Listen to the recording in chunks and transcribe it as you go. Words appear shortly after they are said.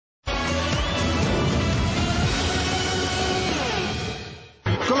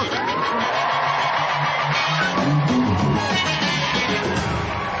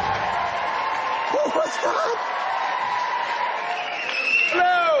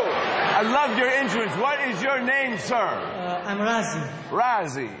I loved your entrance. What is your name, sir? I'm Razi.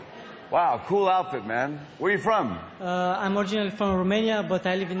 Razi. Wow, cool outfit, man. Where are you from? I'm originally from Romania, but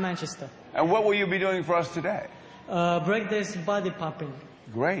I live in Manchester. And what will you be doing for us today? Breakdance body popping.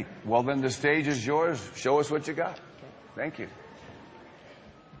 Great. Well, then the stage is yours. Show us what you got. Thank you.